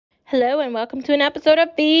Hello and welcome to an episode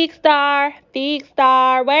of Big Star. Big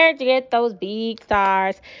Star, where'd you get those big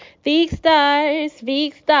stars? Big stars,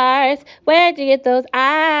 big stars, where'd you get those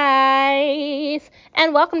eyes?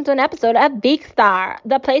 And welcome to an episode of Big Star,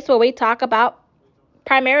 the place where we talk about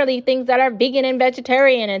primarily things that are vegan and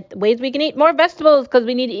vegetarian and ways we can eat more vegetables because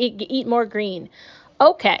we need to eat more green.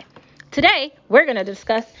 Okay, today we're going to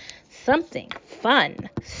discuss something fun.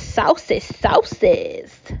 Sauces.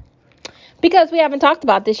 Because we haven't talked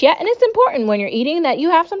about this yet, and it's important when you're eating that you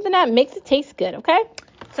have something that makes it taste good, okay?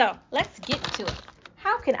 So let's get to it.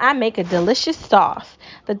 How can I make a delicious sauce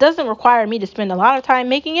that doesn't require me to spend a lot of time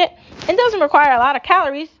making it and doesn't require a lot of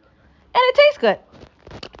calories and it tastes good?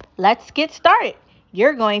 Let's get started.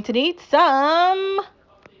 You're going to need some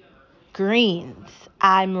greens.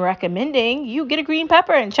 I'm recommending you get a green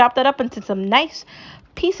pepper and chop that up into some nice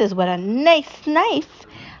pieces with a nice knife.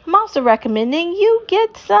 I'm also recommending you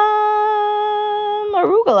get some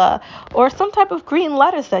arugula or some type of green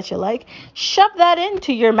lettuce that you like. Shove that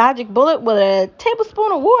into your magic bullet with a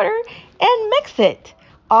tablespoon of water and mix it.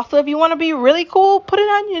 Also, if you want to be really cool, put an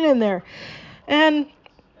onion in there and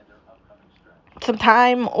some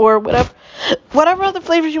thyme or whatever other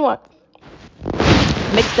flavors you want.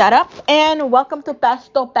 Mix that up, and welcome to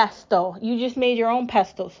pesto. You just made your own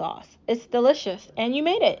pesto sauce. It's delicious, and you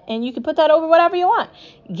made it, and you can put that over whatever you want.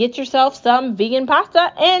 Get yourself some vegan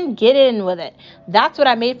pasta and get in with it. That's what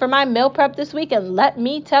I made for my meal prep this week, and let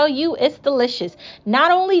me tell you, it's delicious.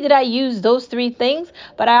 Not only did I use those three things,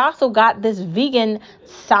 but I also got this vegan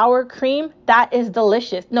sour cream that is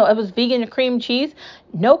delicious. No, it was vegan cream cheese,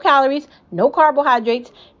 no calories, no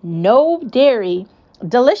carbohydrates, no dairy.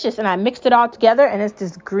 Delicious, and I mixed it all together, and it's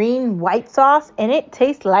this green white sauce, and it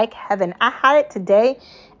tastes like heaven. I had it today,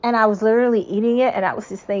 and I was literally eating it, and I was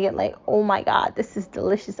just thinking like, oh my god, this is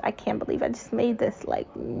delicious. I can't believe I just made this. Like,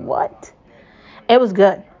 what? It was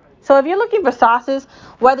good. So if you're looking for sauces,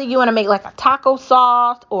 whether you want to make like a taco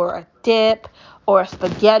sauce or a dip or a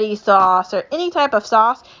spaghetti sauce or any type of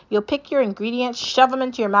sauce, you'll pick your ingredients, shove them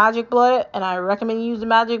into your magic bullet, and I recommend you use the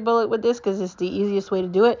magic bullet with this because it's the easiest way to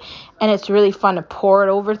do it, and it's really fun to pour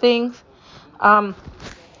it over things.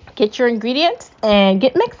 Get your ingredients and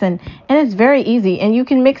get mixing, and it's very easy, and you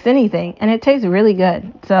can mix anything, and it tastes really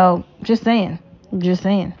good. So just saying.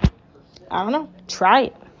 I don't know.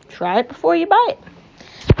 Try it before you buy it.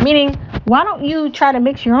 Meaning, why don't you try to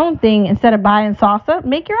mix your own thing instead of buying salsa?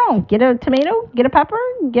 Make your own. Get a tomato, get a pepper,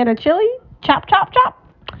 get a chili, chop.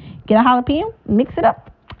 Get a jalapeno, mix it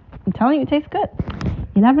up. I'm telling you, it tastes good.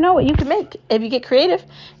 You never know what you can make. If you get creative,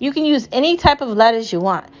 you can use any type of lettuce you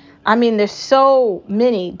want. I mean, there's so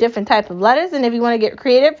many different types of lettuce, and if you want to get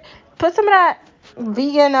creative, put some of that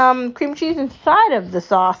vegan cream cheese inside of the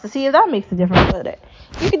sauce to see if that makes a difference with it.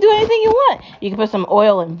 You can do anything you want. You can put some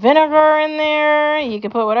oil and vinegar in there. You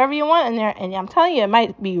can put whatever you want in there, and I'm telling you, it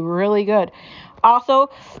might be really good.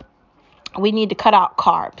 Also, we need to cut out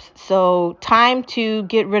carbs. So time to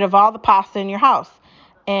get rid of all the pasta in your house.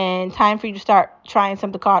 And time for you to start trying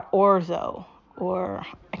something called orzo. Or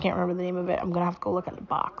I can't remember the name of it. I'm going to have to go look at the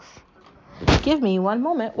box. Give me one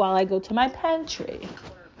moment while I go to my pantry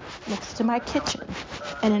next to my kitchen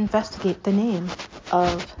and investigate the name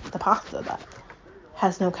of the pasta that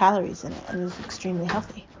has no calories in it and is extremely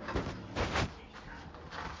healthy.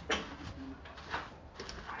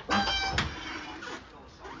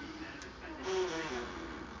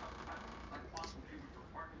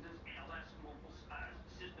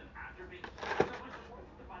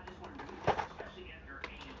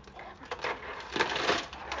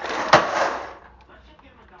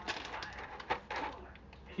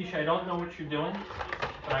 Keisha, I don't know what you're doing,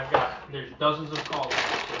 but there's dozens of calls, so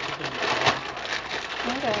this is going to be a long time.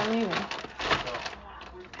 Okay, I'm leaving. So,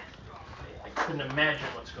 I couldn't imagine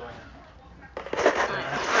what's going on.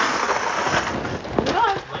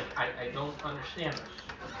 Like, I don't understand this.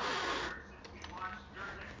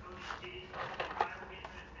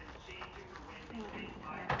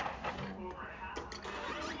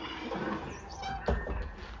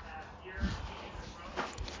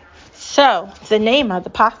 So, the name of the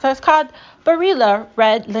pasta is called Barilla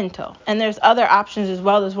Red Lentil. And there's other options as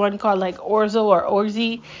well. There's one called like Orzo or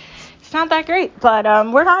Orzi. It's not that great, but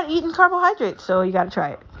we're not eating carbohydrates, so you gotta try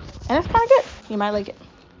it. And it's kind of good. You might like it.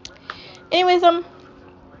 Anyways,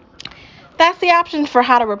 that's the options for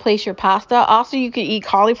how to replace your pasta. Also, you could eat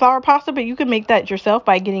cauliflower pasta, but you can make that yourself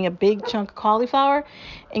by getting a big chunk of cauliflower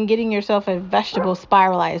and getting yourself a vegetable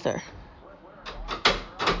spiralizer.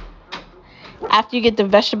 After you get the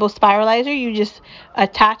vegetable spiralizer, you just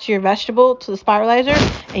attach your vegetable to the spiralizer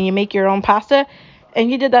and you make your own pasta. And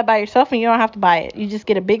you did that by yourself and you don't have to buy it. You just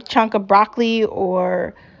get a big chunk of broccoli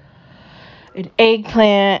or an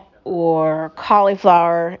eggplant or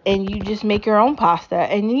cauliflower, and you just make your own pasta,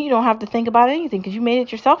 and you don't have to think about anything because you made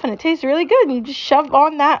it yourself and it tastes really good, and you just shove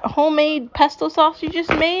on that homemade pesto sauce you just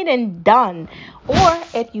made and done. Or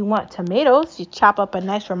if you want tomatoes, you chop up a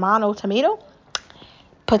nice Romano tomato,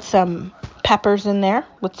 put some peppers in there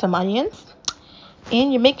with some onions,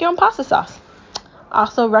 and you make your own pasta sauce.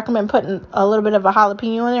 Also recommend putting a little bit of a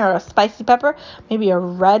jalapeno in there, or a spicy pepper, maybe a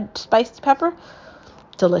red spicy pepper.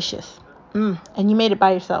 Delicious. And you made it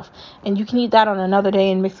by yourself. And you can eat that on another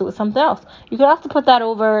day and mix it with something else. You could also put that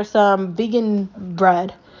over some vegan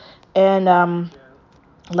bread. And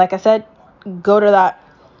like I said, go to that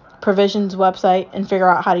Provisions website and figure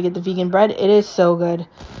out how to get the vegan bread. It is so good.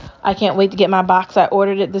 I can't wait to get my box. I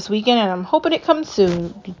ordered it this weekend, and I'm hoping it comes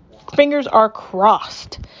soon. Fingers are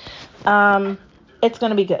crossed. It's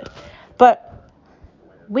going to be good. But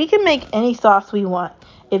we can make any sauce we want.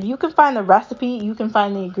 If you can find the recipe, you can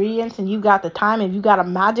find the ingredients, and you got the time, if you got a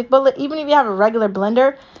magic bullet, even if you have a regular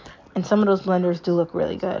blender, and some of those blenders do look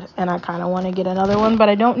really good. And I kind of want to get another one, but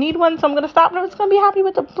I don't need one, so I'm going to stop. I'm just going to be happy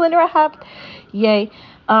with the blender I have. Yay.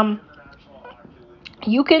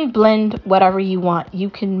 You can blend whatever you want. You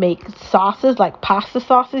can make sauces like pasta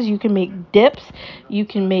sauces. You can make dips. You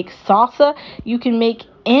can make salsa. You can make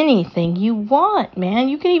anything you want, man.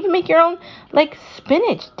 You can even make your own, like,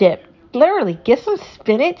 spinach dip. Literally, get some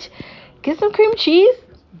spinach, get some cream cheese,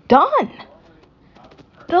 done.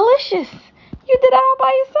 Delicious. You did that all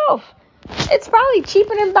by yourself. It's probably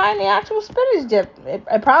cheaper than buying the actual spinach dip.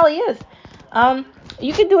 It probably is.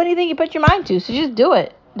 You can do anything you put your mind to, so just do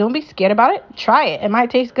it. Don't be scared about it. Try it. It might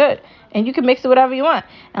taste good. And you can mix it whatever you want.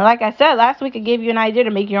 And like I said, last week I gave you an idea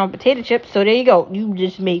to make your own potato chips. So there you go. You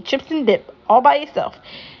just made chips and dip all by yourself.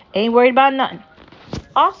 Ain't worried about nothing.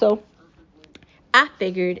 Also, I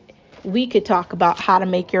figured we could talk about how to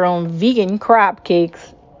make your own vegan crab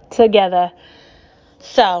cakes together.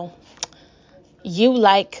 So, you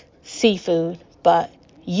like seafood, but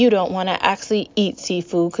you don't want to actually eat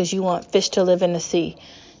seafood because you want fish to live in the sea.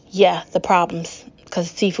 Yeah, the problems, because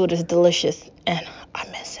seafood is delicious and I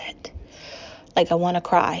miss it. Like, I want to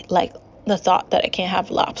cry. Like, the thought that I can't have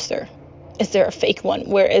lobster. Is there a fake one?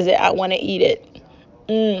 Where is it? I want to eat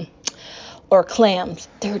it. Or clams.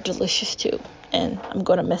 They're delicious too, and I'm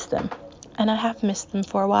going to miss them. And I have missed them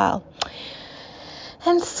for a while.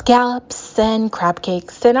 And scallops and crab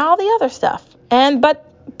cakes and all the other stuff.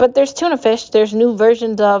 But there's tuna fish. There's new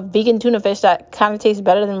versions of vegan tuna fish that kind of taste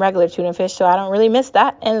better than regular tuna fish, so I don't really miss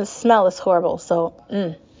that. And the smell is horrible. So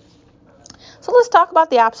let's talk about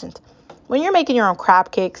the options. When you're making your own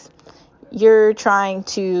crab cakes, you're trying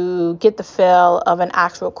to get the feel of an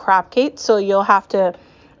actual crab cake, so you'll have to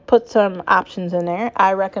put some options in there.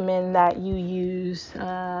 I recommend that you use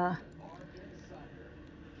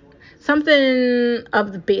something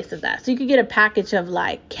of the base of that. So you could get a package of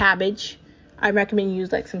like cabbage. I recommend you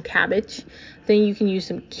use like some cabbage. Then you can use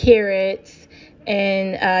some carrots.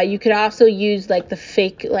 And you could also use like the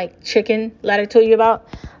fake like chicken that I told you about.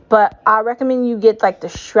 But I recommend you get like the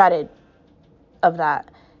shredded of that.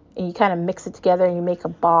 And you kind of mix it together and you make a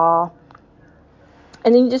ball.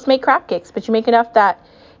 And then you just make crab cakes. But you make enough that,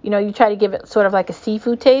 you try to give it sort of like a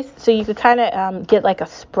seafood taste. So you could kind of get like a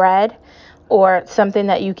spread or something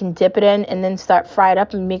that you can dip it in and then start fry it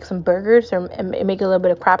up and make some burgers and make a little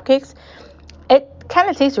bit of crab cakes. It kind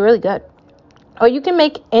of tastes really good. Or you can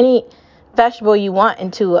make any vegetable you want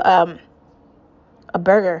into a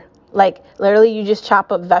burger. Like, literally, you just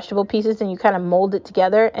chop up vegetable pieces and you kind of mold it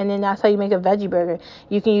together, and then that's how you make a veggie burger.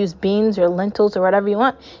 You can use beans or lentils or whatever you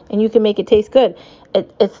want, and you can make it taste good.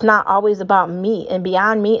 It's not always about meat, and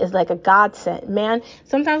Beyond Meat is like a godsend. Man,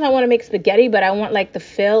 sometimes I want to make spaghetti, but I want, like, the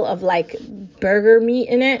feel of, like, burger meat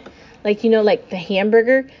in it. Like, like the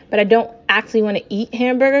hamburger, but I don't actually want to eat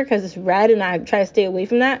hamburger because it's red, and I try to stay away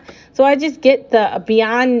from that. So I just get the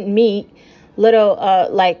Beyond Meat little,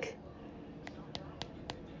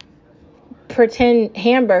 pretend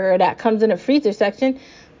hamburger that comes in a freezer section.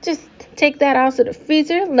 Just take that out of the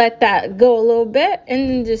freezer, let that go a little bit, and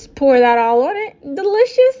then just pour that all on it.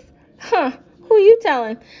 Delicious. Who you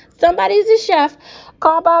telling? Somebody's a chef.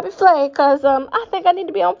 Call Bobby Flay, because I think I need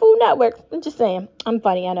to be on Food Network. I'm just saying. I'm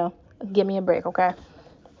funny, I know. Give me a break, okay?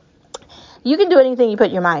 You can do anything you put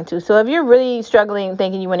your mind to. So if you're really struggling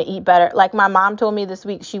thinking you want to eat better, like my mom told me this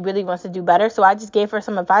week, she really wants to do better. So I just gave her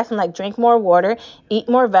some advice. I'm like, drink more water, eat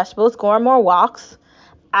more vegetables, go on more walks.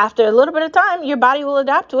 After a little bit of time, your body will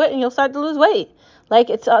adapt to it and you'll start to lose weight. Like,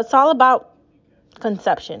 it's all about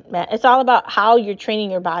conception, man. It's all about how you're training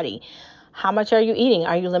your body. How much are you eating?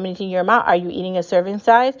 Are you limiting your amount? Are you eating a serving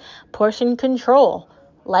size? Portion control.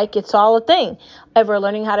 Like, it's all a thing. If we're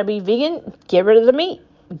learning how to be vegan, get rid of the meat.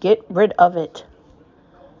 Get rid of it.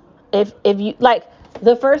 If you like,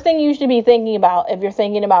 the first thing you should be thinking about if you're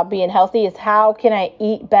thinking about being healthy is how can I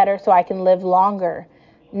eat better so I can live longer,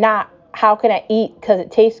 not how can I eat because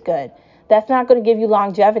it tastes good. That's not going to give you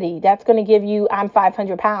longevity. That's going to give you, I'm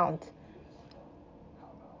 500 pounds.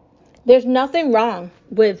 There's nothing wrong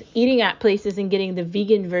with eating at places and getting the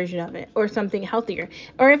vegan version of it or something healthier.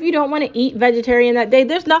 Or if you don't want to eat vegetarian that day,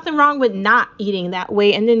 there's nothing wrong with not eating that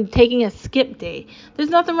way and then taking a skip day. There's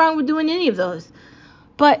nothing wrong with doing any of those.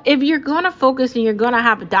 But if you're going to focus and you're going to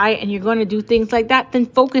have a diet and you're going to do things like that, then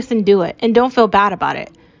focus and do it. And don't feel bad about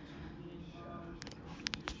it.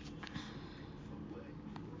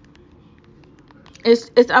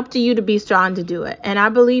 It's up to you to be strong to do it. And I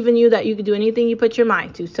believe in you that you can do anything you put your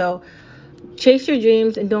mind to. So chase your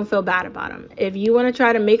dreams and don't feel bad about them. If you want to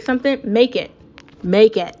try to make something, make it.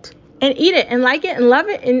 Make it. And eat it and like it and love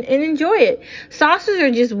it and enjoy it. Sauces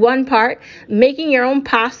are just one part. Making your own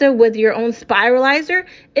pasta with your own spiralizer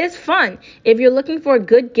is fun. If you're looking for a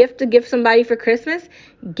good gift to give somebody for Christmas,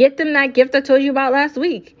 get them that gift I told you about last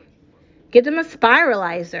week. Get them a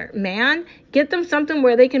spiralizer, man. Get them something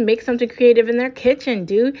where they can make something creative in their kitchen,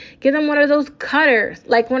 dude. Get them one of those cutters,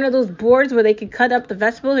 like one of those boards where they can cut up the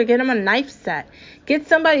vegetables, or get them a knife set. Get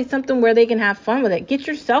somebody something where they can have fun with it. Get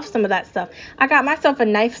yourself some of that stuff. I got myself a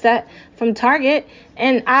knife set from Target,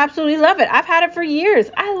 and I absolutely love it. I've had it for years.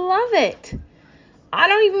 I love it. I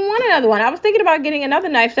don't even want another one. I was thinking about getting another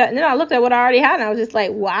knife set, and then I looked at what I already had, and I was just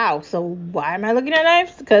like, wow, so why am I looking at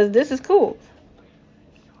knives? Because this is cool.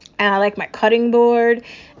 And I like my cutting board,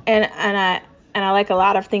 and I like a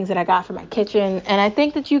lot of things that I got for my kitchen. And I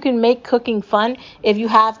think that you can make cooking fun if you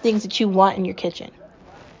have things that you want in your kitchen.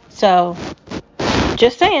 So,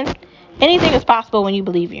 just saying, anything is possible when you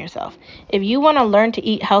believe in yourself. If you want to learn to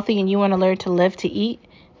eat healthy and you want to learn to live to eat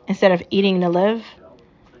instead of eating to live,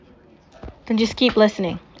 then just keep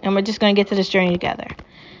listening. And we're just going to get to this journey together.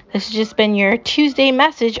 This has just been your Tuesday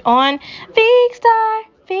message on Vegstar.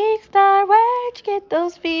 Vegstar, where'd you get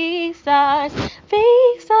those Vegstars?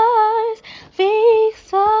 Vegstars,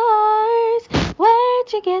 Vegstars,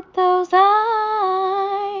 where'd you get those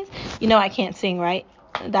eyes? You know I can't sing, right?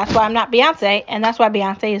 That's why I'm not Beyonce, and that's why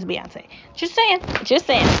Beyonce is Beyonce. Just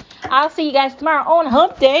saying. I'll see you guys tomorrow on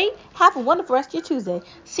Hump Day. Have a wonderful rest of your Tuesday.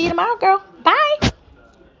 See you tomorrow, girl. Bye.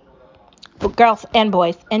 Girls and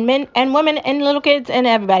boys and men and women and little kids and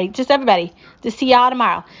everybody. Just everybody. To see y'all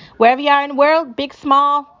tomorrow. Wherever you are in the world, big,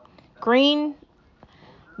 small, green,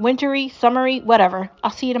 wintry, summery, whatever. I'll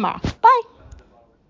see you tomorrow.